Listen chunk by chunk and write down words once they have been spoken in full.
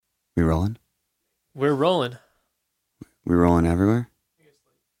We rolling? We're rolling. We rolling everywhere?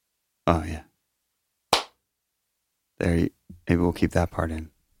 Oh, yeah. Maybe we'll keep that part in.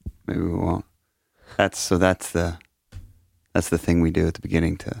 Maybe we won't. That's the thing we do at the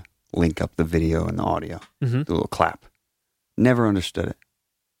beginning to link up the video and the audio. Mm-hmm. The little clap. Never understood it.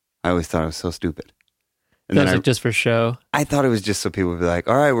 I always thought it was so stupid. And that was like just for show. I thought it was just so people would be like,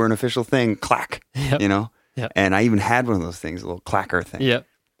 all right, we're an official thing. Clack. Yep. You know? Yep. And I even had one of those things, a little clacker thing. Yep.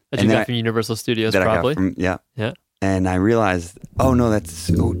 That you got from Universal Studios, probably. Yeah. Yeah. And I realized,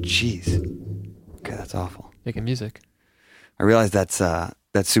 jeez. Okay, that's awful. Making music. I realized that's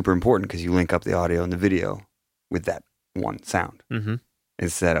super important because you link up the audio and the video with that one sound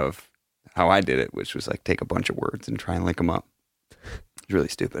instead of how I did it, which was like take a bunch of words and try and link them up. It's really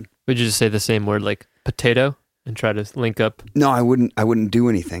stupid. Would you just say the same word like potato and try to link up? No, I wouldn't do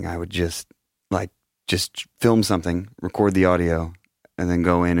anything. I would just film something, record the audio, and then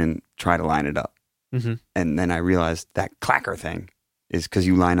go in and try to line it up. Mm-hmm. And then I realized that clacker thing is because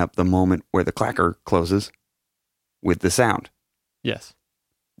you line up the moment where the clacker closes with the sound. Yes.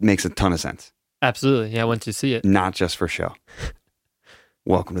 Makes a ton of sense. Absolutely. Yeah, once you see it. Not just for show.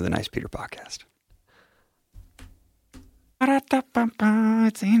 Welcome to the Nice Peter Podcast.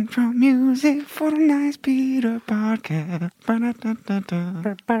 It's intro music for the Nice Peter Podcast. Nice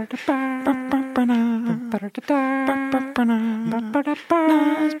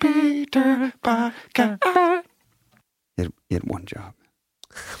Peter Podcast. You had one job.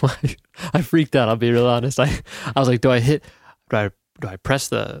 I freaked out, I'll be real honest. I was like, do I press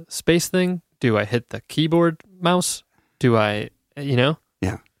the space thing? Do I hit the keyboard mouse? Do I, Yeah.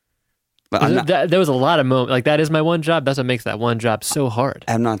 But there was a lot of moments. Like, that is my one job. That's what makes that one job so hard.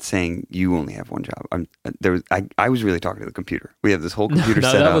 I'm not saying you only have one job. I was really talking to the computer. We have this whole computer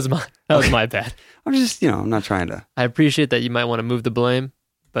set that up. was my bad. I'm just, I'm not trying to. I appreciate that you might want to move the blame,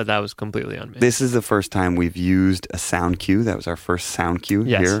 but that was completely on me. This is the first time we've used a sound cue. That was our first sound cue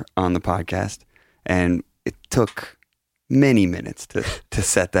here on the podcast. And it took many minutes to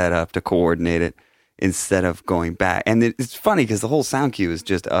set that up, to coordinate it, instead of going back. And it's funny because the whole sound cue is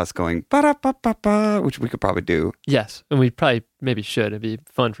just us going, ba-da-ba-ba-ba, which we could probably do. Yes. And we probably maybe should. It'd be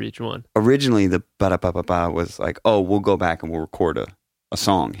fun for each one. Originally, the ba-da-ba-ba-ba was like, we'll go back and we'll record a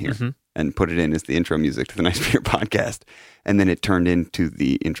song here and put it in as the intro music to the Nice Peter Podcast. And then it turned into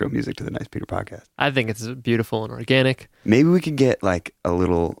the intro music to the Nice Peter Podcast. I think it's beautiful and organic. Maybe we could get like a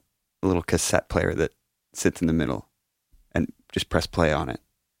little cassette player that sits in the middle and just press play on it.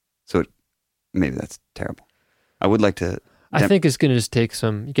 So maybe that's terrible. I would like to. I think it's going to just take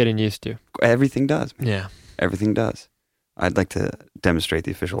some getting used to. Everything does, man. Yeah. Everything does. I'd like to demonstrate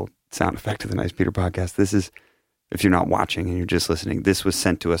the official sound effect of the Nice Peter Podcast. This is, if you're not watching and you're just listening, this was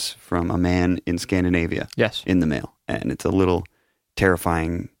sent to us from a man in Scandinavia. Yes. In the mail. And it's a little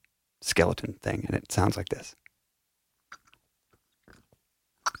terrifying skeleton thing. And it sounds like this.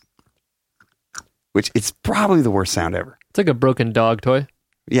 Which it's probably the worst sound ever. It's like a broken dog toy.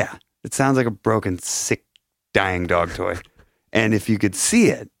 Yeah. It sounds like a broken, sick, dying dog toy. And if you could see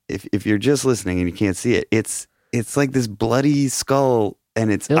it, if you're just listening and you can't see it, it's like this bloody skull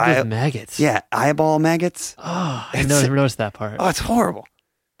and it's with maggots. Yeah, eyeball maggots. Oh, I never noticed that part. Oh, it's horrible.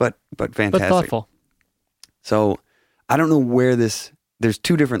 But fantastic. But thoughtful. So I don't know where there's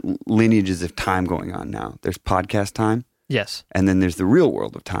two different lineages of time going on now. There's podcast time. Yes. And then there's the real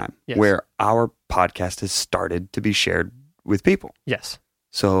world of time, yes, where our podcast has started to be shared with people. Yes.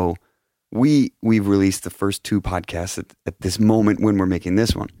 So we've released the first two podcasts at this moment when we're making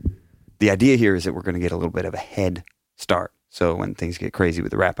this one. The idea here is that we're going to get a little bit of a head start. So when things get crazy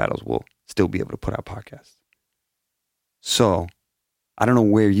with the rap battles, we'll still be able to put out podcasts. So I don't know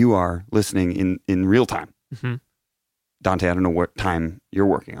where you are listening in real time. Mm-hmm. Dante, I don't know what time you're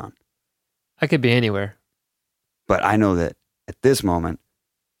working on. I could be anywhere. But I know that at this moment,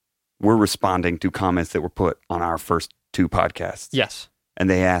 we're responding to comments that were put on our first two podcasts. Yes. And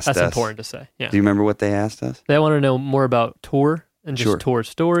they asked us. That's important to say. Yeah. Do you remember what they asked us? They want to know more about tour and just tour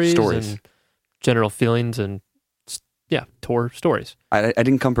stories and general feelings and, tour stories. I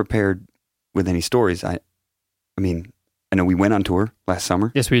didn't come prepared with any stories. I mean, I know we went on tour last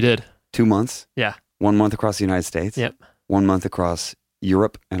summer. Yes, we did. 2 months. Yeah. 1 month across the United States. Yep. 1 month across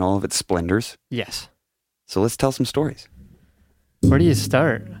Europe and all of its splendors. Yes. So let's tell some stories. Where do you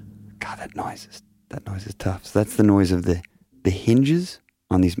start? God, that noise is tough. So that's the noise of the hinges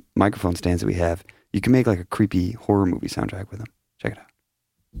on these microphone stands that we have. You can make like a creepy horror movie soundtrack with them. Check it out.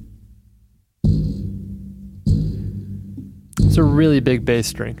 It's a really big bass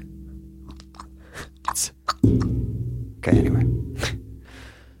string. Okay, anyway.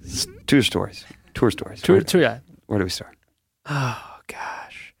 Tour stories. Tour, yeah. Where do we start? Oh,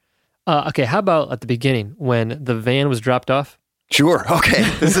 gosh. Okay, how about at the beginning when the van was dropped off? Sure. Okay.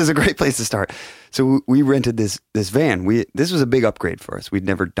 This is a great place to start. So we rented this van. This was a big upgrade for us. We'd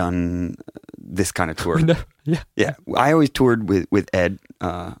never done this kind of tour. Yeah. Yeah. I always toured with Ed,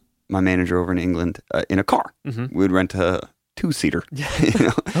 my manager over in England, in a car. Mm-hmm. We'd rent a 2-seater,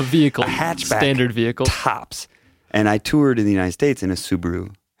 a vehicle, a hatchback, standard vehicle, tops. And I toured in the United States in a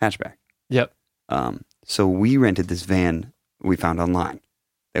Subaru hatchback. Yep. So we rented this van we found online.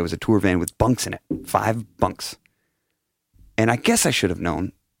 There was a tour van with bunks in it, 5 bunks. And I guess I should have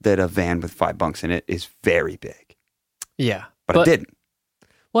known that a van with 5 bunks in it is very big. Yeah. But I didn't.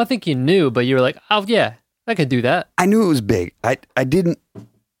 Well, I think you knew, but you were like, oh, yeah, I could do that. I knew it was big. I didn't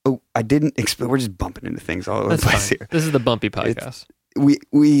expect. We're just bumping into things all over the place here. This is the bumpy podcast. We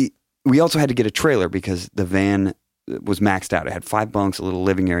also had to get a trailer because the van was maxed out. It had 5 bunks, a little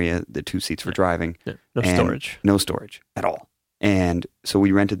living area, the 2 seats for driving. Yeah. No storage at all. And so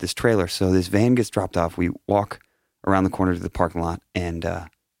we rented this trailer. So this van gets dropped off. We walk around the corner to the parking lot, and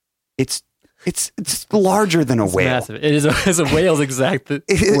it's larger than a whale. Massive. It is a whale's exact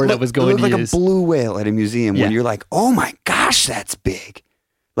word I was going to use. It looked like a blue whale at a museum when you're like, oh my gosh, that's big.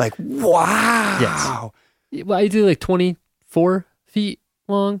 Like, wow. Yes. Well, I do like 24 feet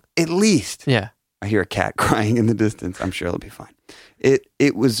long. At least. Yeah. I hear a cat crying in the distance. I'm sure it'll be fine.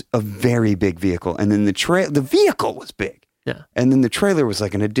 It was a very big vehicle. And then the vehicle was big. Yeah. And then the trailer was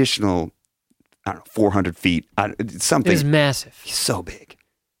like an additional, I don't know, 400 feet. Something. It was massive. So big.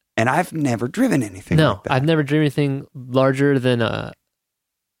 And I've never driven anything like that. No, I've never driven anything larger than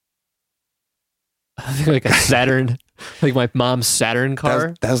like a Saturn, like my mom's Saturn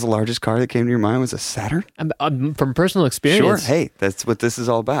car. That was the largest car that came to your mind was a Saturn? From personal experience. Sure. Hey, that's what this is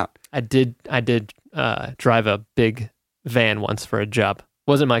all about. I did drive a big van once for a job.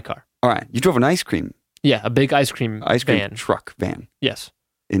 Wasn't my car. All right. You drove an ice cream. Yeah, a big ice cream van. Truck van. Yes.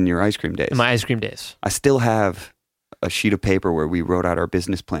 In your ice cream days. In my ice cream days. I still have a sheet of paper where we wrote out our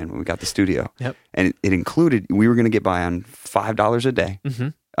business plan when we got the studio. Yep. And it included, we were going to get by on $5 a day,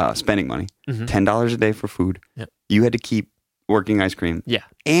 spending money, $10 a day for food. Yep. You had to keep working ice cream. Yeah.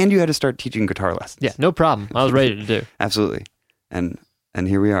 And you had to start teaching guitar lessons. Yeah, no problem. I was ready to do. Absolutely. And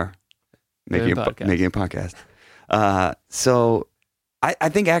here we are, making a podcast. So I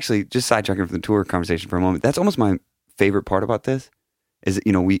think actually, just sidetracking from the tour conversation for a moment, that's almost my favorite part about this. Is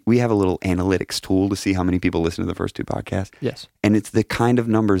that, we have a little analytics tool to see how many people listen to the first 2 podcasts. Yes. And it's the kind of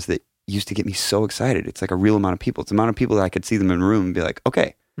numbers that used to get me so excited. It's like a real amount of people. It's the amount of people that I could see them in a room and be like,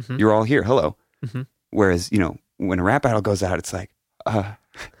 okay, you're all here. Hello. Mm-hmm. Whereas, when a rap battle goes out, it's like,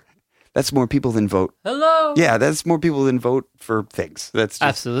 that's more people than vote. Hello. Yeah, that's more people than vote for things.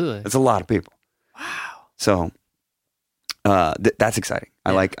 Absolutely. That's a lot of people. Wow. So that's exciting.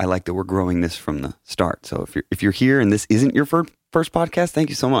 Yeah. I like that we're growing this from the start. So if you're here and this isn't your first podcast, thank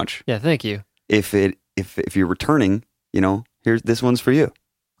you so much. Yeah, thank you. If you're returning, here's this one's for you.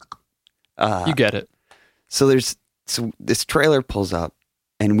 You get it. So this trailer pulls up,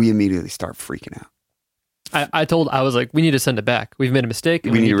 and we immediately start freaking out. I was like, we need to send it back. We've made a mistake.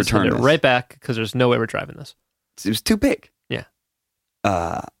 And we need to return it right back because there's no way we're driving this. It was too big. Yeah.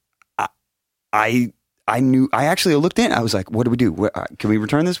 I actually looked in. I was like, what do we do? Can we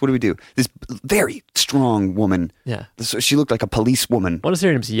return this? What do we do? This very strong woman. Yeah. She looked like a police woman. What is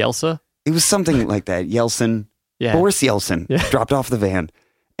her name? Yelsa? It was something like that. Yeltsin. Yeah. Boris Yeltsin dropped off the van.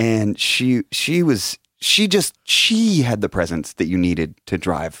 And she had the presence that you needed to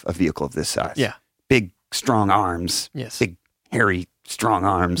drive a vehicle of this size. Yeah. Big, strong arms. Yes. Big, hairy, strong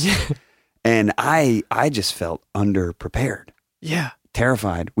arms. And I just felt underprepared. Yeah.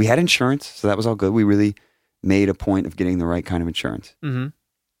 Terrified. We had insurance, so that was all good. We really made a point of getting the right kind of insurance. Mm-hmm.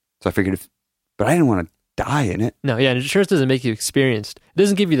 So I figured but I didn't want to die in it. No, yeah, insurance doesn't make you experienced. It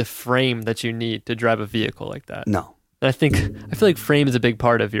doesn't give you the frame that you need to drive a vehicle like that. No. And I feel like frame is a big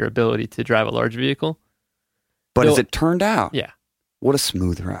part of your ability to drive a large vehicle. But as it turned out, yeah, what a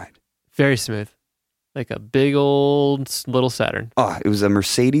smooth ride. Very smooth. Like a big old little Saturn. Oh, it was a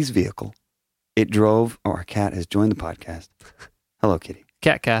Mercedes vehicle. It drove, our cat has joined the podcast. Hello, kitty.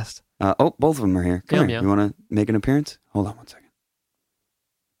 Catcast. Both of them are here. Come here. Yum. You want to make an appearance? Hold on one second.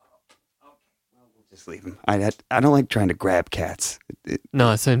 Okay. Well, we'll just leave them. I don't like trying to grab cats.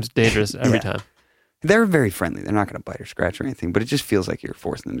 No, it seems dangerous every time. They're very friendly. They're not going to bite or scratch or anything, but it just feels like you're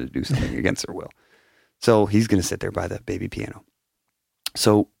forcing them to do something against their will. So he's going to sit there by the baby piano.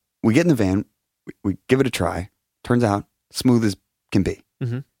 So we get in the van. We give it a try. Turns out smooth as can be.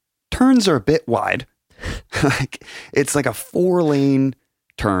 Mm-hmm. Turns are a bit wide. It's like a 4-lane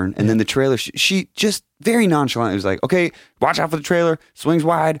turn. And then the trailer, she just very nonchalant was like, okay, watch out for the trailer. Swings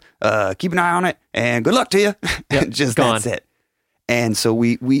wide. Keep an eye on it. And good luck to you. Yep, just gone. That's it. And so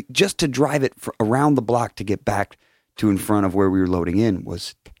we just to drive it around the block to get back to in front of where we were loading in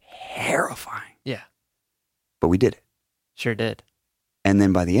was terrifying. Yeah. But we did it. Sure did. And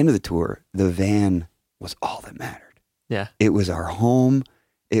then by the end of the tour, the van was all that mattered. Yeah. It was our home.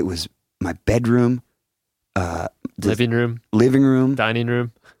 It was my bedroom. Living room. Dining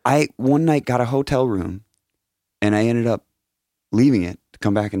room. I one night got a hotel room and I ended up leaving it to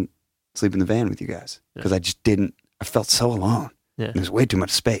come back and sleep in the van with you guys because I felt so alone. Yeah. There's way too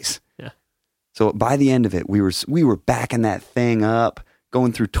much space. Yeah. So by the end of it, we were backing that thing up,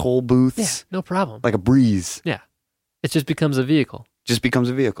 going through toll booths. Yeah, no problem. Like a breeze. Yeah. It just becomes a vehicle. Just becomes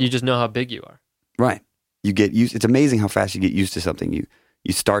a vehicle. You just know how big you are. Right. You get used. It's amazing how fast you get used to something.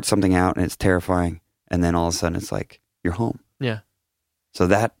 You start something out and it's terrifying, and then all of a sudden it's like you're home. Yeah. So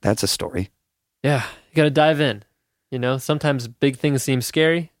that's a story. Yeah. You got to dive in. You know, sometimes big things seem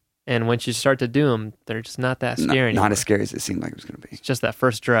scary, and once you start to do them, they're just not that scary anymore. Not as scary as it seemed like it was going to be. It's just that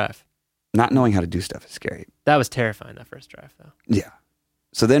first drive. Not knowing how to do stuff is scary. That was terrifying, that first drive, though. Yeah.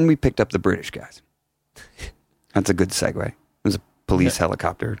 So then we picked up the British guys. That's a good segue. It was a police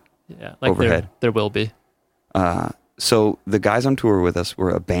helicopter. Yeah, like overhead. There will be. So the guys on tour with us were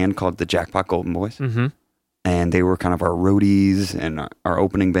a band called the Jackpot Golden Boys. Mm-hmm. And they were kind of our roadies and our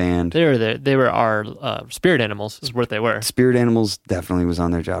opening band. They were there. They were our spirit animals, is what they were. Spirit animals definitely was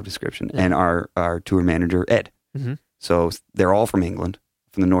on their job description. Yeah. And our tour manager, Ed. Mm-hmm. So they're all from England,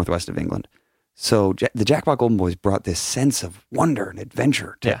 from the northwest of England. So the Jackpot Golden Boys brought this sense of wonder and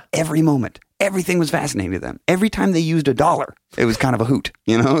adventure to every moment. Everything was fascinating to them. Every time they used $1, it was kind of a hoot.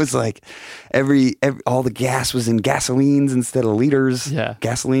 You know, it's like all the gas was in gasolines instead of liters. Yeah.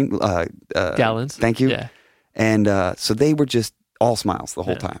 Gasoline. Gallons. Thank you. Yeah. And so they were just all smiles the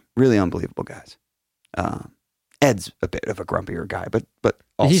whole time. Really unbelievable guys. Ed's a bit of a grumpier guy, but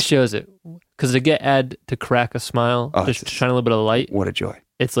also, he shows it. Because to get Ed to crack a smile, just shine a little bit of light. What a joy.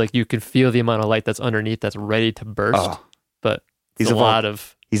 It's like you can feel the amount of light that's underneath that's ready to burst. Oh, but he's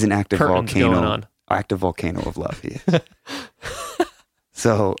he's an active volcano going on. Active volcano of love. He is.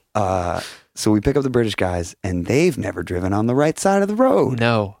 So we pick up the British guys, and they've never driven on the right side of the road.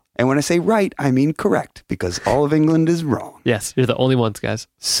 No. And when I say right, I mean correct, because all of England is wrong. Yes, you're the only ones, guys.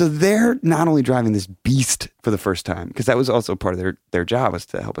 So they're not only driving this beast for the first time, because that was also part of their job, was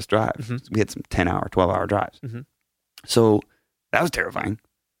to help us drive. Mm-hmm. We had some 10-hour, 12-hour drives. Mm-hmm. So that was terrifying.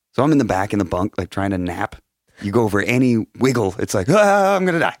 So I'm in the back in the bunk, like trying to nap. You go over any wiggle, it's like, I'm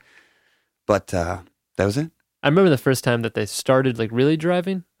going to die. But that was it. I remember the first time that they started like really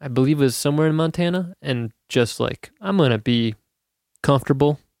driving. I believe it was somewhere in Montana, and just like, I'm going to be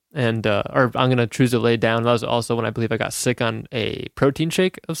comfortable. And or I'm going to choose to lay down. That was also when I believe I got sick on a protein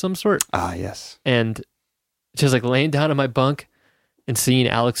shake of some sort. Ah, yes. And just like laying down in my bunk and seeing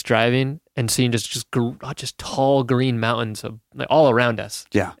Alex driving and seeing just tall green mountains like all around us.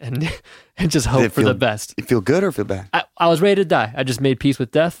 Yeah. And just hope for the best. You feel good or feel bad? I was ready to die. I just made peace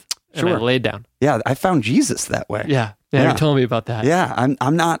with death and sure. I laid down. Yeah, I found Jesus that way. Yeah. You told me about that. Yeah,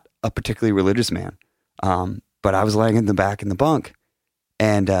 I'm not a particularly religious man, but I was laying in the back in the bunk.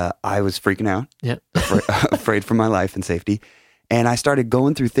 And I was freaking out, afraid for my life and safety. And I started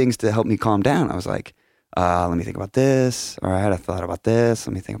going through things to help me calm down. I was like, let me think about this. All right, I thought about this.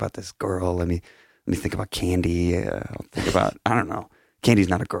 Let me think about this girl. Let me think about Candy. I'll think about, I don't know. Candy's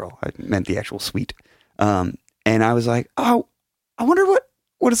not a girl. I meant the actual sweet. And I was like, oh, I wonder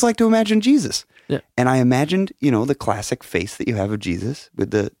what it's like to imagine Jesus. Yeah. And I imagined, the classic face that you have of Jesus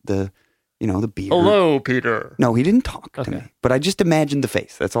with the beard. Hello, Peter. No, he didn't talk to me, but I just imagined the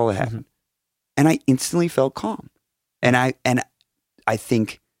face. That's all that happened. Mm-hmm. And I instantly felt calm. And I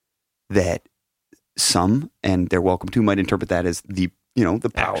think that some, and they're welcome to, might interpret that as the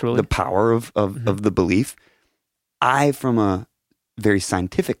power of the belief. I, from a very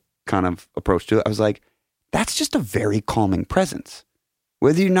scientific kind of approach to it, I was like, that's just a very calming presence.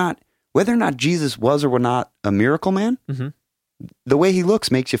 Whether or not Jesus was or were not a miracle man, mm-hmm. the way he looks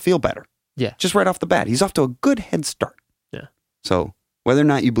makes you feel better. Yeah. Just right off the bat. He's off to a good head start. Yeah. So whether or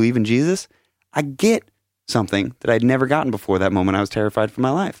not you believe in Jesus, I get something that I'd never gotten before that moment. I was terrified for my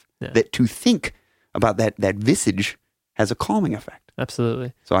life. Yeah. That to think about that visage has a calming effect.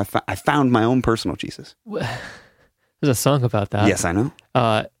 Absolutely. So I found my own personal Jesus. There's a song about that. Yes, I know.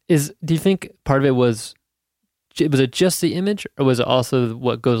 Do you think part of it was it just the image, or was it also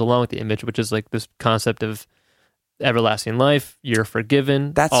what goes along with the image, which is like this concept of everlasting life, you're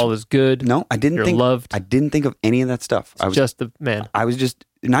forgiven, all is good. No, I didn't think loved. I didn't think of any of that stuff. I was just the man. I was just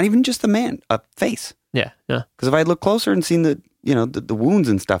not even just the man, a face. Yeah. Because if I had looked closer and seen the wounds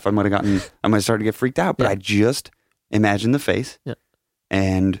and stuff, I might have started to get freaked out. But I just imagined the face,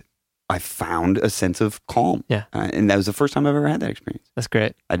 and I found a sense of calm. Yeah. And that was the first time I've ever had that experience. That's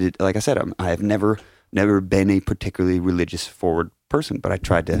great. I did, like I said, I have never been a particularly religious forward person, but I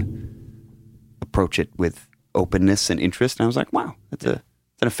tried to approach it with openness and interest. And I was like, wow, it's an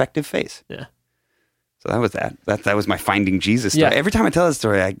effective face. Yeah. So that was that. That was my finding Jesus story. Yeah. Every time I tell that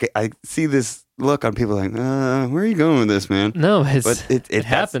story, I see this look on people like, where are you going with this, man? No, but it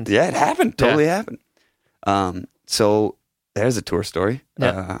happened. Yeah, it happened. Totally happened. So there's a tour story.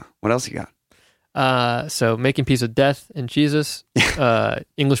 Yeah. What else you got? So making peace with death and Jesus.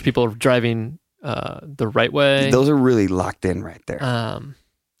 English people driving the right way. Those are really locked in right there.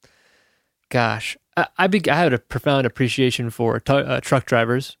 Gosh, I had a profound appreciation for truck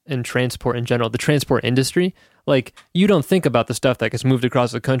drivers and transport in general, the transport industry. Like, you don't think about the stuff that gets moved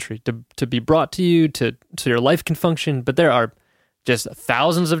across the country to be brought to you, so your life can function, but there are just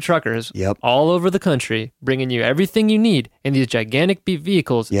thousands of truckers all over the country bringing you everything you need in these gigantic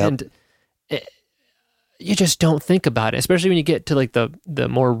vehicles, and you just don't think about it, especially when you get to like the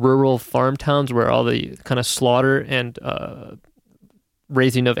more rural farm towns where all the kind of slaughter and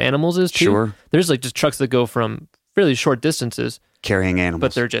raising of animals is too. Sure. There's like just trucks that go from fairly short distances carrying animals,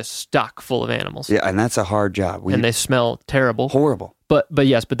 but they're just stock full of animals. Yeah, and that's a hard job. And they smell terrible. Horrible. But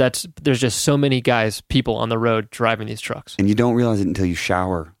yes, but there's just so many people on the road driving these trucks. And you don't realize it until you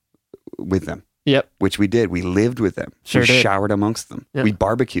shower with them. Yep. Which we did. We lived with them. Sure we did. showered amongst them. Yeah. We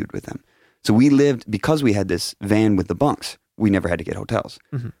barbecued with them. So we lived, because we had this van with the bunks, we never had to get hotels.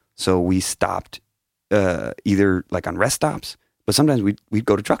 Mm-hmm. So we stopped either like on rest stops, but sometimes we'd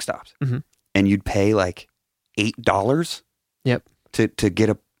go to truck stops. Mm-hmm. And you'd pay like $8 to get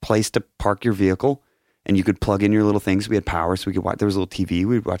a place to park your vehicle, and you could plug in your little things. We had power, so we could watch. There was a little TV.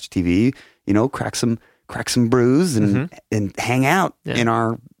 We'd watch TV, crack some brews and hang out in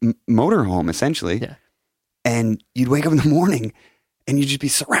our motorhome, essentially. Yeah. And you'd wake up in the morning and you'd just be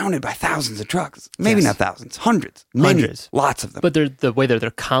surrounded by thousands of trucks. Maybe not thousands, hundreds, lots of them. But the way that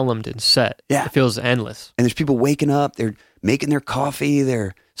they're columned and set, it feels endless. And there's people waking up, they're making their coffee,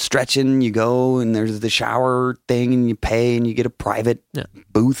 they're stretching, you go, and there's the shower thing, and you pay, and you get a private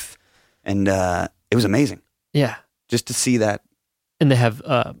booth. And it was amazing. Yeah. Just to see that. And they have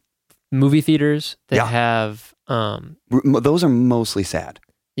movie theaters. They have... those are mostly sad.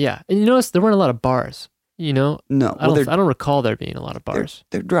 Yeah. And you notice there weren't a lot of bars. No. I don't recall there being a lot of bars.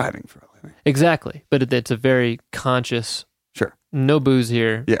 They're driving for a living. Exactly. But it's a very conscious... Sure. No booze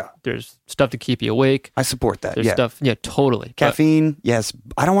here. Yeah. There's stuff to keep you awake. I support that. There's stuff... Yeah, totally. Caffeine, yes.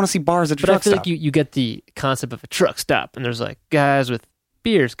 I don't want to see bars at a truck stop. But I feel like you get the concept of a truck stop, and there's like guys with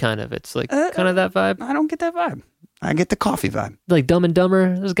beers, kind of. It's like kind of that vibe. I don't get that vibe. I get the coffee vibe. Like Dumb and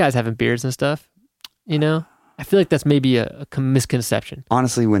Dumber, those guys having beers and stuff. I feel like that's maybe a misconception.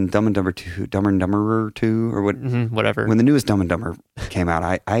 Honestly, when Dumb and Dumber 2, Dumber and Dumberer 2, or whatever. When the newest Dumb and Dumber came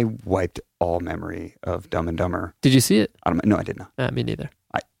out, I wiped all memory of Dumb and Dumber. Did you see it? No, I did not. Me neither.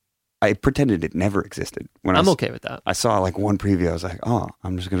 I pretended it never existed. I'm okay with that. I saw like one preview. I was like, oh,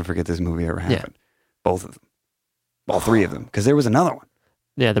 I'm just going to forget this movie ever happened. Both of them. All three of them. Because there was another one.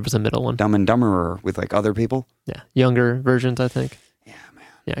 Yeah, there was a middle one. Dumb and Dumberer with like other people. Yeah, younger versions, I think. Yeah, man.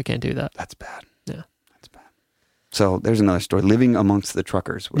 Yeah, I can't do that. That's bad. Yeah. That's bad. So there's another story. Living amongst the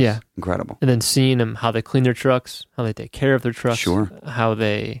truckers was incredible. And then seeing them, how they clean their trucks, how they take care of their trucks. Sure. How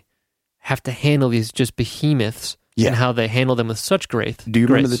they have to handle these just behemoths. Yeah. And how they handle them with such grace. Do you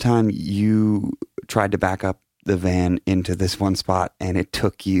remember the time you tried to back up the van into this one spot and it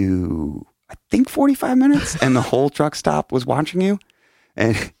took you, I think, 45 minutes and the whole truck stop was watching you?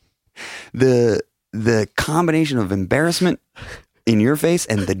 And the combination of embarrassment in your face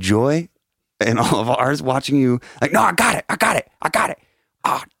and the joy in all of ours watching you like, no, I got it.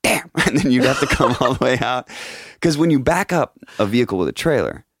 Oh, damn. And then you'd have to come all the way out. Because when you back up a vehicle with a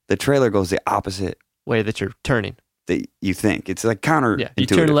trailer, the trailer goes the opposite way that you're turning. That you think. It's like counterintuitive. Yeah, you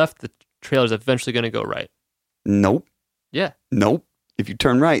turn left, the trailer's eventually going to go right. Nope. Yeah. Nope. If you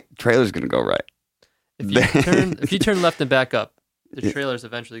turn right, the trailer's going to go right. If you turn left and back up, the trailer's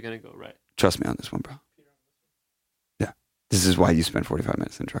eventually going to go right. Trust me on this one, bro. Yeah. This is why you spend 45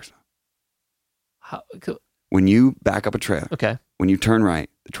 minutes in a truck stop. When you back up a trailer, when you turn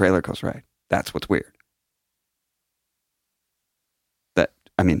right, the trailer goes right. That's what's weird.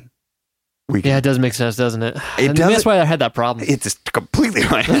 It does make sense, doesn't it? That's why I had that problem. It's just completely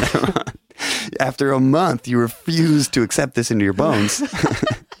right. After a month, you refused to accept this into your bones.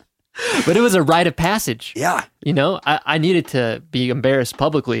 But it was a rite of passage. Yeah. I needed to be embarrassed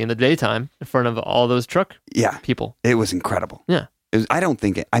publicly in the daytime in front of all those truck people. It was incredible. Yeah. I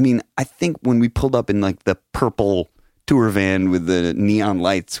think when we pulled up in like the purple tour van with the neon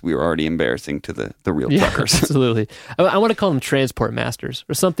lights, we were already embarrassing to the real truckers. Absolutely. I want to call them transport masters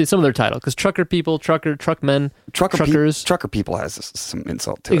or something, some other title, because trucker people, truckmen, truckers. Trucker people has some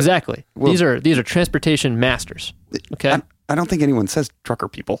insult to it. Exactly. Well, these are transportation masters. Okay. I don't think anyone says trucker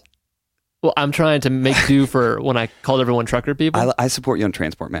people. Well, I'm trying to make do for when I called everyone trucker people. I support you on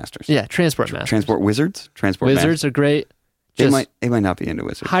transport masters. Yeah, transport masters. Transport wizards. Wizards are great. They might not be into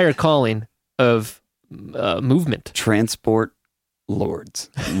wizards. Higher calling of movement. Transport lords.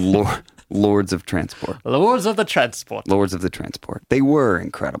 Lords of transport. Lords of the transport. Lords of the transport. They were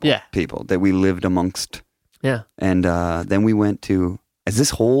incredible people that we lived amongst. Yeah. And then we went to... Is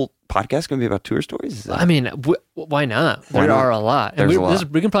this whole podcast going to be about tour stories? I mean, why not? There are a lot. And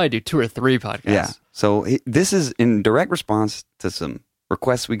we can probably do 2 or 3 podcasts. Yeah. So this is in direct response to some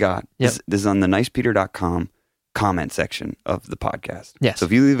requests we got. Yep. This is on the nicepeter.com comment section of the podcast. Yes. So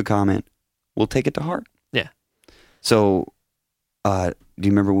if you leave a comment, we'll take it to heart. Yeah. So do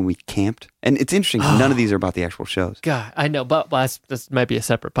you remember when we camped? And it's interesting because none of these are about the actual shows. God, I know, but this might be a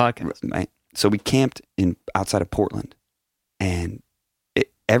separate podcast. Right. So we camped outside of Portland, and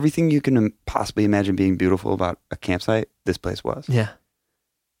everything you can possibly imagine being beautiful about a campsite, this place was. Yeah.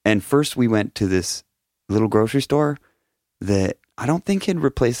 And first we went to this little grocery store that I don't think had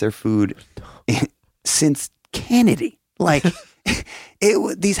replaced their food since Kennedy. Like,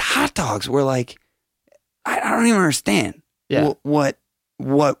 these hot dogs were like, I don't even understand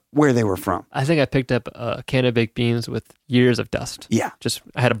where they were from. I think I picked up a can of baked beans with years of dust. Yeah.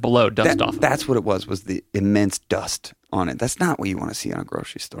 I had a below dust off of it. That's what it was the immense dust on it. That's not what you want to see on a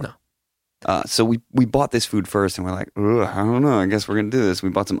grocery store. No. So we bought this food first, and we're like, I don't know, I guess we're going to do this. We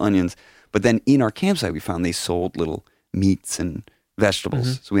bought some onions. But then in our campsite, we found they sold little meats and vegetables.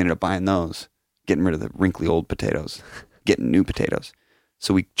 Mm-hmm. So we ended up buying those, getting rid of the wrinkly old potatoes, getting new potatoes.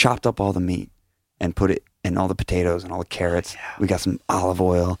 So we chopped up all the meat and put it in all the potatoes and all the carrots. Yeah. We got some olive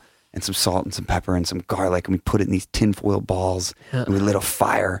oil and some salt and some pepper and some garlic, and we put it in these tinfoil balls. Yeah. And we lit a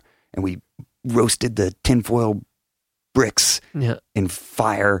fire, and we roasted the tinfoil bricks in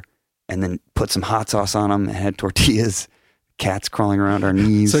fire, and then put some hot sauce on them and had tortillas. Cats crawling around our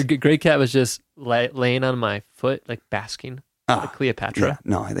knees. So Great Cat was just laying on my foot, like basking, like Cleopatra. Yeah,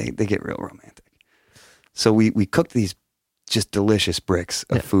 no, they get real romantic. So we cooked these just delicious bricks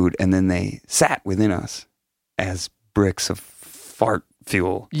of food, and then they sat within us as bricks of fart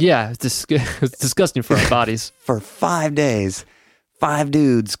fuel. Yeah, it's disgusting for our bodies. For 5 days, 5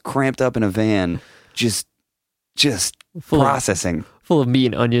 dudes cramped up in a van, just processing. Full of meat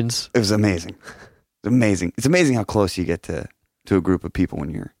and onions. It was amazing. It's amazing. It's amazing how close you get to a group of people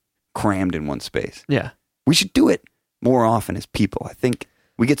when you're crammed in one space. Yeah. We should do it more often as people. I think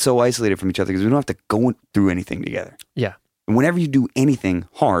we get so isolated from each other because we don't have to go through anything together. Yeah. And whenever you do anything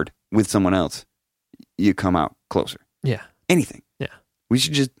hard with someone else, you come out closer. Yeah. Anything. Yeah. We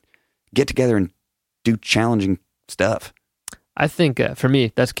should just get together and do challenging stuff. I think for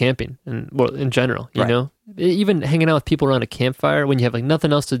me, that's camping in general, you know? Even hanging out with people around a campfire when you have like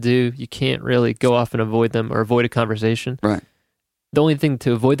nothing else to do, you can't really go off and avoid them or avoid a conversation. Right. The only thing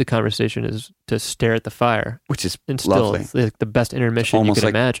to avoid the conversation is to stare at the fire. Which is lovely. It's like the best intermission you can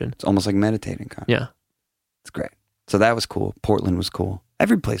imagine. It's almost like meditating. Kind of. Yeah. It's great. So that was cool. Portland was cool.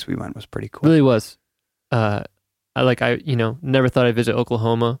 Every place we went was pretty cool. Really was. I never thought I'd visit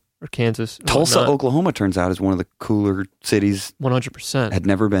Oklahoma or Kansas. Tulsa, Oklahoma turns out is one of the cooler cities. 100%. Had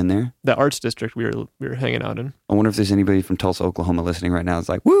never been there. The arts district we were hanging out in. I wonder if there's anybody from Tulsa, Oklahoma listening right now. It's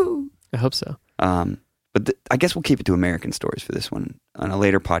like, woo! I hope so. But I guess we'll keep it to American stories for this one. On a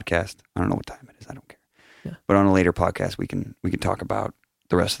later podcast, I don't know what time it is. I don't care. Yeah. But on a later podcast, we can talk about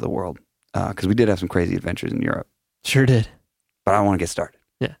the rest of the world because we did have some crazy adventures in Europe. Sure did. But I want to get started.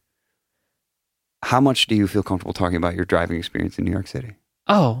 Yeah. How much do you feel comfortable talking about your driving experience in New York City?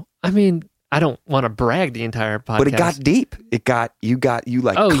 Oh, I mean, I don't want to brag the entire podcast. But it got deep. You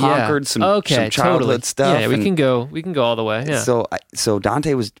conquered some childhood stuff. Yeah, we can go all the way. Yeah. So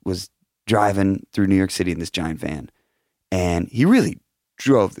Dante was driving through New York City in this giant van, and he really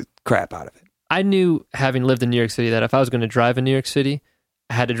drove the crap out of it. I knew, having lived in New York City, that if I was going to drive in New York City,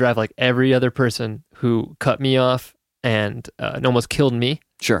 I had to drive like every other person who cut me off and almost killed me.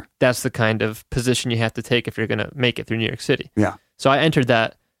 Sure. That's the kind of position you have to take if you're going to make it through New York City. Yeah. So I entered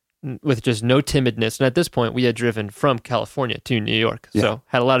that with just no timidness. And at this point, we had driven from California to New York. Yeah. So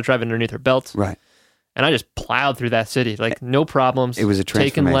had a lot of driving underneath our belts. Right. And I just plowed through that city, like no problems. It was a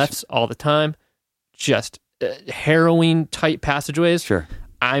transformation. Taking lefts all the time. Just harrowing, tight passageways. Sure.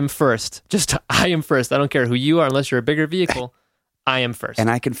 I'm first. I am first. I don't care who you are, unless you're a bigger vehicle. I am first. And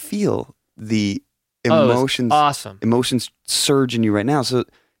I can feel the emotions. Awesome. Emotions surge in you right now. So,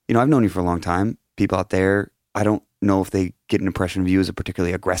 I've known you for a long time. People out there I don't know if they get an impression of you as a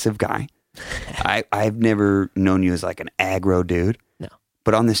particularly aggressive guy. I've never known you as like an aggro dude. No.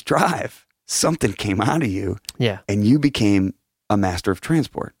 But on this drive, something came out of you. Yeah. And you became a master of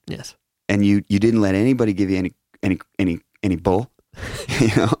transport. Yes. And you didn't let anybody give you any bull,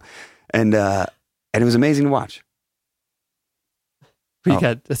 you know? And it was amazing to watch.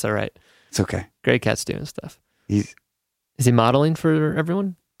 That's all right. It's okay. Gray Cat's doing stuff. Is he modeling for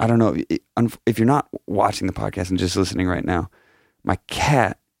everyone? I don't know. If you're not watching the podcast and just listening right now, my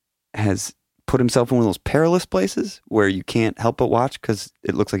cat has put himself in one of those perilous places where you can't help but watch because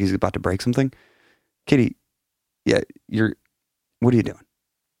it looks like he's about to break something. Kitty, yeah, what are you doing?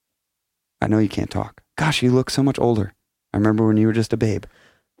 I know you can't talk. Gosh, you look so much older. I remember when you were just a babe.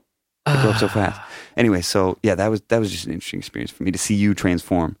 You grew up so fast. Anyway, so yeah, that was just an interesting experience for me to see you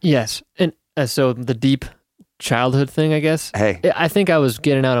transform. Yes, and so the deep childhood thing, I guess. Hey, I think I was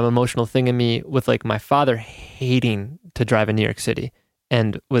getting out an emotional thing in me with like my father hating to drive in New York City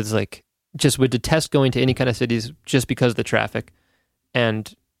and was like just would detest going to any kind of cities just because of the traffic,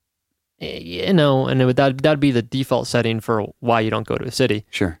 and you know, and that'd be the default setting for why you don't go to a city.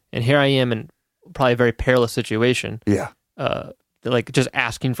 Sure. And here I am in probably a very perilous situation. Yeah. Like just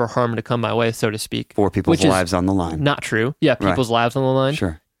asking for harm to come my way, so to speak. For people's lives on the line. Not true. Yeah, people's lives on the line.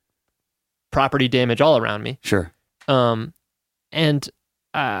 Sure. Property damage all around me. Sure. And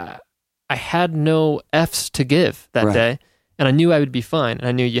I had no F's to give that day, and I knew I would be fine. And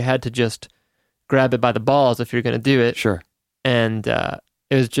I knew you had to just grab it by the balls if you're going to do it. Sure. And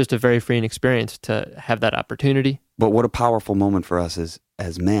it was just a very freeing experience to have that opportunity. But what a powerful moment for us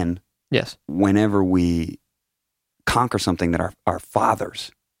as men. Yes. Whenever we conquer something that our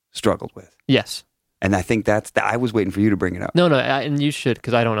fathers struggled with. Yes. And I think I was waiting for you to bring it up. No, and you should,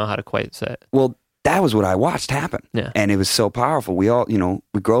 because I don't know how to quite say it. Well, that was what I watched happen. Yeah. And it was so powerful. We all,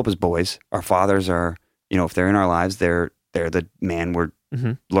 we grow up as boys. Our fathers are, if they're in our lives, they're the man we're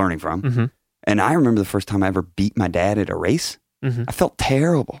learning from. Mm-hmm. And I remember the first time I ever beat my dad at a race. Mm-hmm. I felt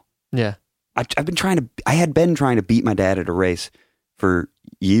terrible. Yeah. I had been trying to beat my dad at a race for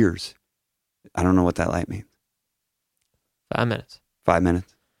years. I don't know what that light means. 5 minutes. 5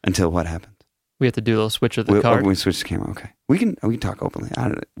 minutes until what happened? We have to do a little switch of the card. We switch the camera. Okay, we can talk openly.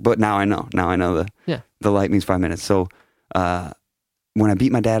 But now I know. Now I know the light means 5 minutes. So when I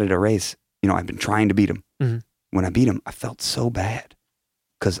beat my dad at a race, I've been trying to beat him. Mm-hmm. When I beat him, I felt so bad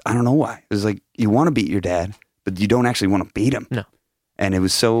because I don't know why. It was like you want to beat your dad, but you don't actually want to beat him. No. And it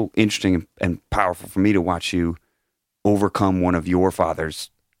was so interesting and powerful for me to watch you overcome one of your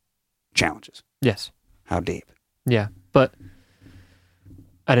father's challenges. Yes. How deep? Yeah, but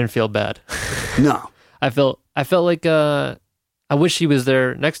I didn't feel bad. No. I felt like I wish he was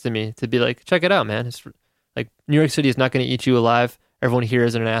there next to me to be like, check it out, man. It's like New York City is not going to eat you alive. Everyone here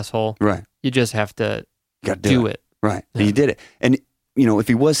is an asshole. Right. You just have to do it. Right. Yeah. And you did it. And if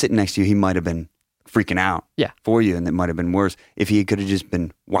he was sitting next to you, he might have been freaking out for you, and it might have been worse. If he could have just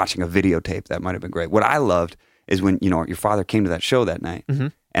been watching a videotape, that might have been great. What I loved is when, your father came to that show that night,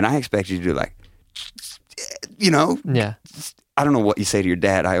 and I expected you to do like, yeah. I don't know what you say to your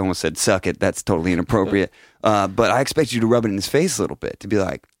dad. I almost said, suck it. That's totally inappropriate. But I expect you to rub it in his face a little bit, to be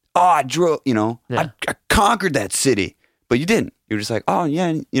like, oh, I drove, I conquered that city. But you didn't. You were just like, oh,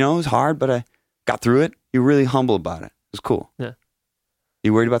 yeah, it was hard, but I got through it. You were really humble about it. It was cool. Yeah.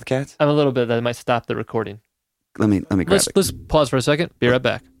 You worried about the cats? I'm a little bit. That might stop the recording. Let me grab it. Let's pause for a second. Be right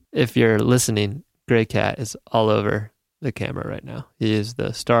back. If you're listening, Gray Cat is all over the camera right now. He is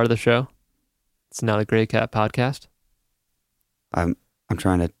the star of the show. It's now the Gray Cat podcast. I'm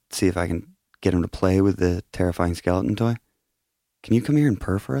trying to see if I can get him to play with the terrifying skeleton toy. Can you come here and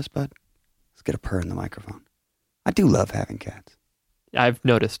purr for us, bud? Let's get a purr in the microphone. I do love having cats. I've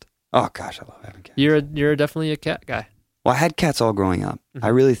noticed. Oh gosh, I love having cats. You're definitely a cat guy. Well, I had cats all growing up. I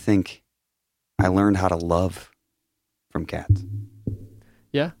really think I learned how to love from cats.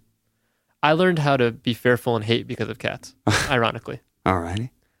 Yeah. I learned how to be fearful and hate because of cats, ironically. All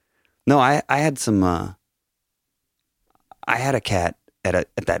righty. No, I had some... I had a cat at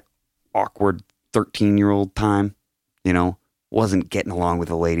that awkward 13-year-old time, wasn't getting along with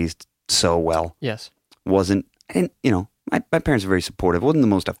the ladies so well. Yes. I didn't, my parents were very supportive. Wasn't the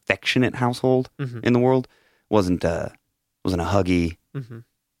most affectionate household in the world. Wasn't a huggy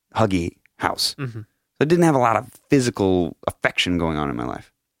house. So I didn't have a lot of physical affection going on in my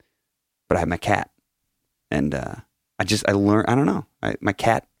life. But I had my cat. And I learned, I don't know. My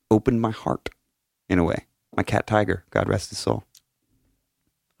cat opened my heart in a way. My cat Tiger, God rest his soul.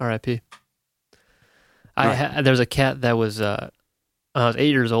 R.I.P. There was a cat that was, when I was 8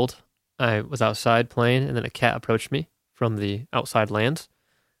 years old, I was outside playing, and then a cat approached me from the outside lands.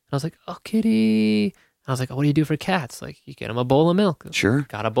 And I was like, oh, kitty. I was like, oh, what do you do for cats? Like, you get them a bowl of milk. Sure.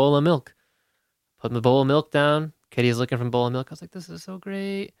 Got a bowl of milk. Put the bowl of milk down. Kitty's looking for a bowl of milk. I was like, this is so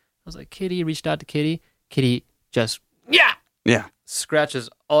great. I was like, Kitty, reached out to Kitty. Kitty just, Yeah. scratches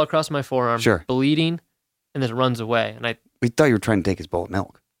all across my forearm, Sure. bleeding, and then runs away. And We thought you were trying to take his bowl of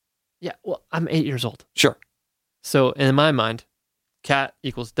milk. well, I'm 8 years old. Sure. So in my mind, cat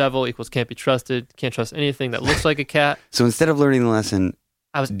equals devil equals can't be trusted. Can't trust anything that looks like a cat. So instead of learning the lesson,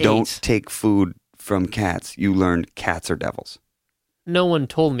 I was don't 8. take food from cats, you learned cats are devils. No one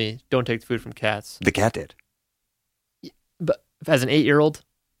told me don't take food from cats. The cat did. But as an 8-year-old,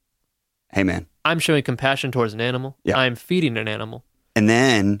 Hey, man. I'm showing compassion towards an animal. Yeah. I'm feeding an animal. And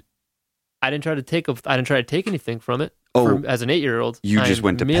then I didn't try to take anything from it. Oh, as an 8-year-old, you just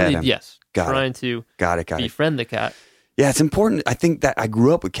went to pet him. Yes, Got it. trying to got it. befriend the cat. Yeah, it's important. I think that I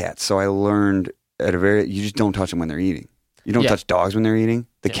grew up with cats, so I learned you just don't touch them when they're eating. You don't Yeah. touch dogs when they're eating.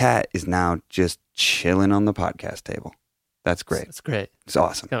 The Yeah. cat is now just chilling on the podcast table. That's great. It's great. It's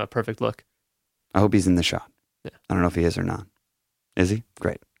awesome. Kind of a perfect look. I hope he's in the shot. Yeah. I don't know if he is or not. Is he?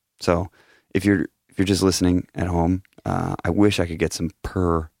 Great. So if you're just listening at home, I wish I could get some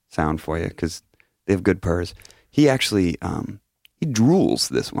purr sound for you because they have good purrs. He actually he drools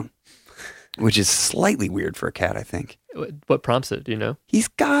this one, which is slightly weird for a cat, I think. What prompts it? Do you know? He's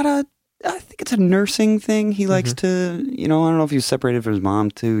got I think it's a nursing thing. He likes to, I don't know if he was separated from his mom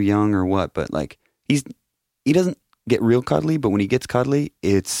too young or what, but like he doesn't get real cuddly, but when he gets cuddly,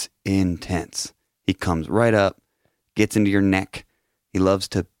 it's intense. He comes right up, gets into your neck. He loves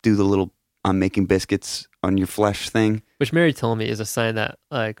to do the little I'm making biscuits on your flesh thing. Which Mary told me is a sign that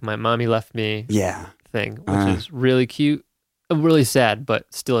like my mommy left me Yeah. thing, which is really cute, really sad,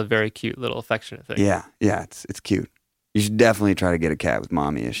 but still a very cute little affectionate thing. Yeah. Yeah. It's cute. You should definitely try to get a cat with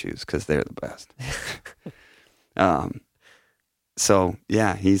mommy issues because they're the best. So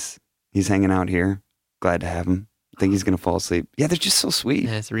yeah, he's hanging out here. Glad to have him. I think he's gonna fall asleep. Yeah, they're just so sweet.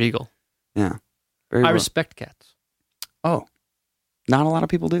 Yeah, it's regal. Yeah, very. I well. respect cats Oh, not a lot of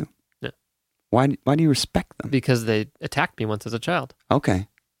people do. Yeah. Why do you respect them? because they attacked me once as a child. Okay.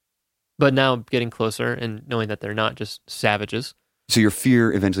 But now getting closer and knowing that they're not just savages. So your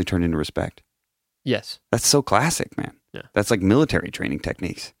fear eventually turned into respect. Yes. That's so classic, man. Yeah. That's like military training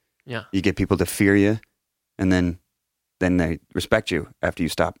techniques. Yeah. You get people to fear you, and then they respect you after you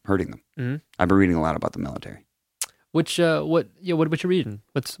stop hurting them. Mm-hmm. I've been reading a lot about the military. What you reading?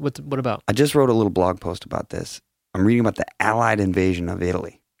 What about? I just wrote a little blog post about this. I'm reading about the Allied invasion of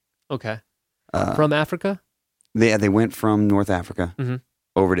Italy. Okay. Uh, From Africa? They went from North Africa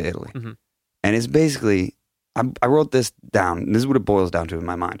over to Italy. Mhm. And it's basically, I wrote this down. This is what it boils down to in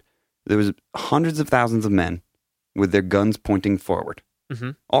my mind. There was hundreds of thousands of men with their guns pointing forward.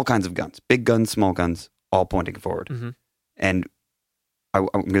 Mhm. All kinds of guns. Big guns, small guns, all pointing forward. Mhm. And I'm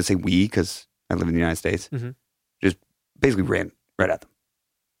going to say we, because I live in the United States, Mhm. just basically ran right at them,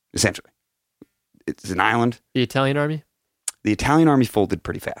 essentially. It's an island. The Italian army? The Italian army folded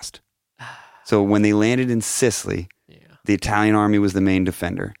pretty fast. So when they landed in Sicily, Yeah. the Italian army was the main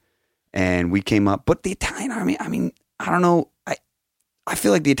defender. And we came up. But the Italian army, I mean, I don't know. I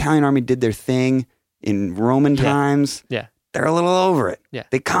feel like the Italian army did their thing in Roman times. Yeah. They're a little over it. Yeah.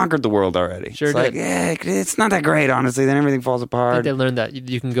 They conquered the world already. Sure it's like, did. yeah, it's not that great, honestly. Then everything falls I think apart. they learned that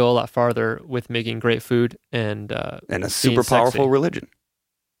you can go a lot farther with making great food and And a super powerful religion.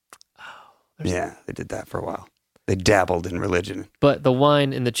 there's- Yeah, they did that for a while. They dabbled in religion. But the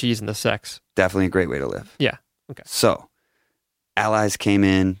wine and the cheese and the sex. Definitely a great way to live. Yeah. Okay. So, allies came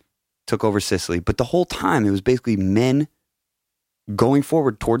in, took over Sicily, but the whole time it was basically men going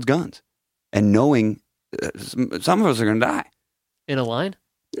forward towards guns and knowing some of us are going to die. In a line?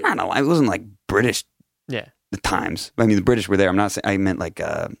 Not a line. It wasn't like British Yeah. the times. I mean, the British were there. I'm not saying, I meant like,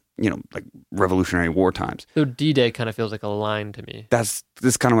 like Revolutionary War times. So D-Day kind of feels like a line to me. This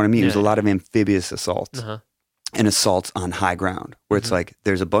is kind of what I mean. There's a Yeah. lot of amphibious assaults Uh-huh. and assaults on high ground where it's like,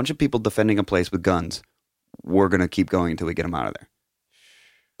 there's a bunch of people defending a place with guns. We're going to keep going until we get them out of there.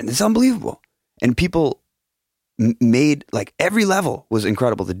 And it's unbelievable. And people made, like, every level was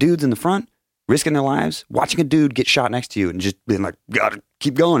incredible. The dudes in the front, risking their lives, watching a dude get shot next to you and just being like, gotta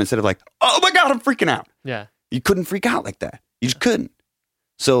keep going, instead of like, oh my God, I'm freaking out. Yeah. You couldn't freak out like that. You just couldn't.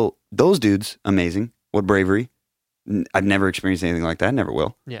 So those dudes, amazing. What bravery. I've never experienced anything like that. Never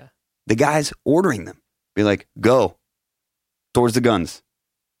will. Yeah. The guys ordering them, be like, go towards the guns.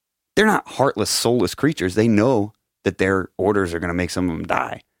 They're not heartless, soulless creatures. They know that their orders are going to make some of them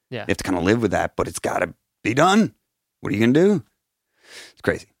die. Yeah. You have to kind of live with that, but it's got to be done. What are you going to do? It's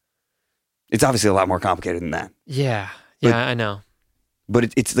crazy. It's obviously a lot more complicated than that. Yeah. But- Yeah, I know.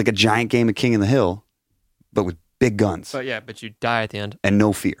 But it's like a giant game of King of the Hill, but with big guns But you die at the end. and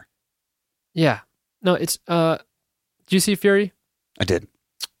no fear. Yeah. No, it's did you see Fury? I did.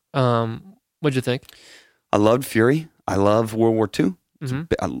 What'd you think? I loved Fury. I love World War II.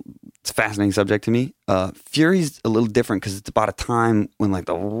 Mm-hmm. It's a fascinating subject to me. Fury's a little different because it's about a time when like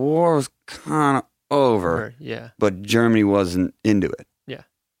the war was kind of over, Yeah. but Germany wasn't into it. Yeah.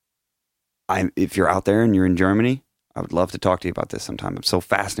 If you're out there and you're in Germany, I would love to talk to you about this sometime. I'm so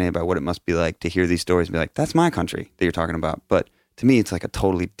fascinated by what it must be like to hear these stories and be like, that's my country that you're talking about. But to me, it's like a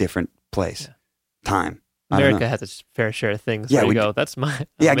totally different place, time. America has its fair share of things. Yeah, where you go, that's my,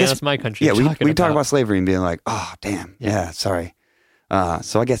 I guess that's my country. Yeah, we talk about slavery and being like, oh, damn. Yeah, sorry.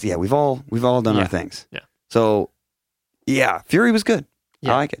 So I guess, we've all done our things. Yeah. So, Fury was good.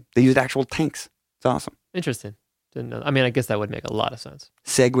 Yeah. I like it. They used actual tanks. It's awesome. Interesting. Didn't know. I mean, I guess that would make a lot of sense.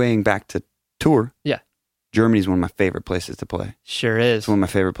 Segueing back to tour. Yeah. Germany's one of my favorite places to play. Sure is. It's one of my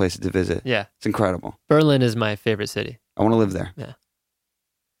favorite places to visit. Yeah. It's incredible. Berlin is my favorite city. I want to live there. Yeah.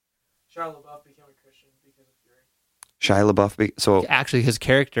 Shia LaBeouf became a Christian because of Fury. Shia LaBeouf. So actually, his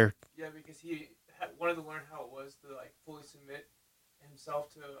character. Yeah, because he wanted to learn how it was to like fully submit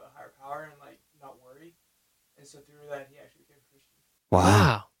himself to a higher power and like not worry, and so through that he actually became a Christian.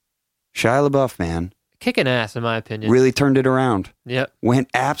 wow. Shia LaBeouf, man, Kicking ass, in my opinion. really turned it around. Yep. Went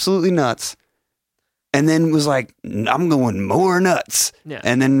absolutely nuts, and then was like, "I'm going more nuts." Yeah.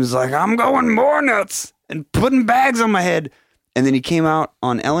 And then was like, "I'm going more nuts," and putting bags on my head. And then he came out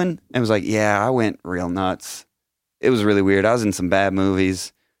on Ellen and was like, "Yeah, I went real nuts. It was really weird. I was in some bad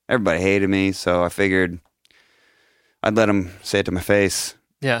movies. Everybody hated me, so I figured I'd let him say it to my face."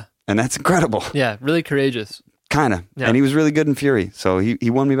 Yeah. And that's incredible. Yeah. Really courageous. Kind of. Yeah. And he was really good in Fury. So he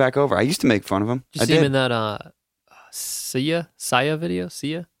won me back over. I used to make fun of him. Did you see him in that Sia video?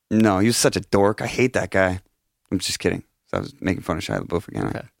 Sia? No, he was such a dork. I hate that guy. I'm just kidding. So I was making fun of Shia LaBeouf again.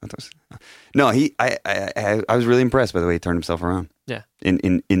 Okay. No, I was really impressed by the way he turned himself around. Yeah.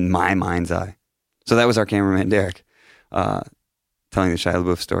 In my mind's eye. So that was our cameraman, Derek, telling the Shia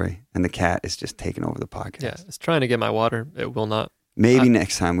LaBeouf story. And the cat is just taking over the podcast. Yeah. It's trying to get my water. It will not. Maybe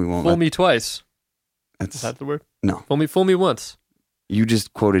next time we won't. Fool me twice. That's, Is that the word? No. Fool me once. You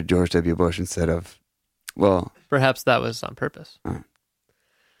just quoted George W. Bush instead of, well. Perhaps that was on purpose. All right.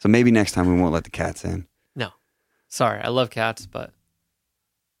 So maybe next time we won't let the cats in. No. Sorry. I love cats, but.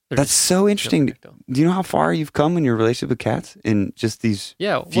 That's so interesting. Do you know how far you've come in your relationship with cats in just these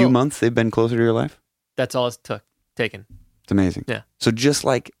few months they've been closer to your life? That's all it's taken. It's amazing. Yeah. So just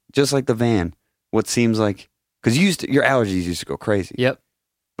like the van, what seems like, because your allergies used to go crazy. Yep.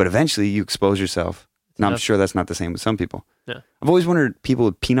 But eventually you expose yourself. And I'm sure that's not the same with some people. Yeah. I've always wondered, people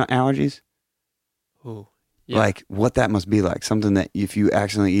with peanut allergies, Ooh. Yeah. like what that must be like. Something that if you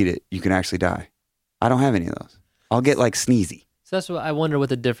accidentally eat it, you can actually die. I don't have any of those. I'll get like sneezy. So that's what I wonder what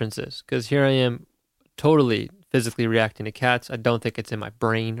the difference is. Because here I am totally physically reacting to cats. I don't think it's in my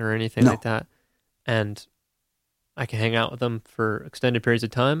brain or anything like that. And I can hang out with them for extended periods of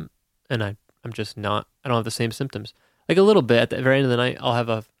time. And I'm just not, I don't have the same symptoms. Like a little bit at the very end of the night, I'll have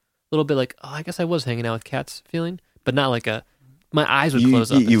a little bit like, oh, I guess I was hanging out with cats feeling. But not like my eyes would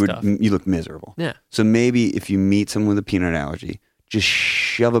close up and stuff. You look miserable. Yeah. So maybe if you meet someone with a peanut allergy, just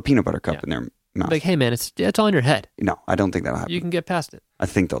shove a peanut butter cup in their mouth. Like, hey man, it's all in your head. No, I don't think that'll happen. You can get past it. I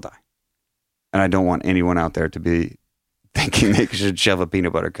think they'll die. And I don't want anyone out there to be thinking they should shove a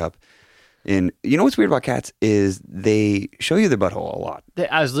peanut butter cup in. You know what's weird about cats is they show you their butthole a lot.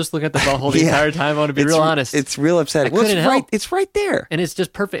 I was just looking at the butthole the entire time. I want to be real honest. It's real upsetting. It's right there. And it's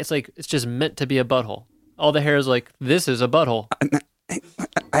just perfect. It's like, it's just meant to be a butthole. All the hair is like, this is a butthole.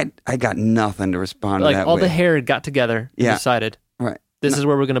 I got nothing to respond like to that all with. the hair got together and decided, right. This is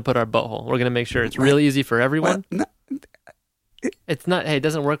where we're going to put our butthole. We're going to make sure it's real easy for everyone. Well, It's not, hey, it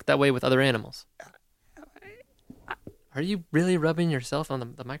doesn't work that way with other animals. Are you really rubbing yourself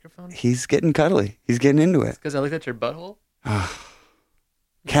on the microphone? He's getting cuddly. He's getting into it. Because I looked at your butthole?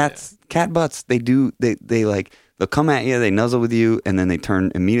 Cat butts, they like, they'll come at you, they nuzzle with you, and then they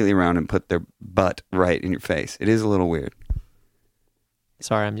turn immediately around and put their butt right in your face. It is a little weird.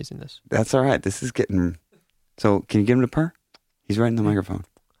 Sorry, I'm using this. That's all right. This is getting, so can you give him a purr? He's right in the microphone.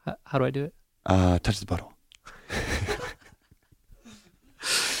 How do I do it? Touch the butthole.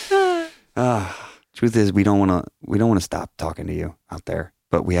 Truth is, we don't want to stop talking to you out there,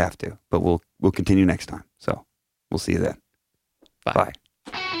 but we have to. But we'll continue next time. So we'll see you then. Bye.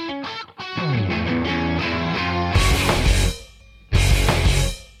 Bye.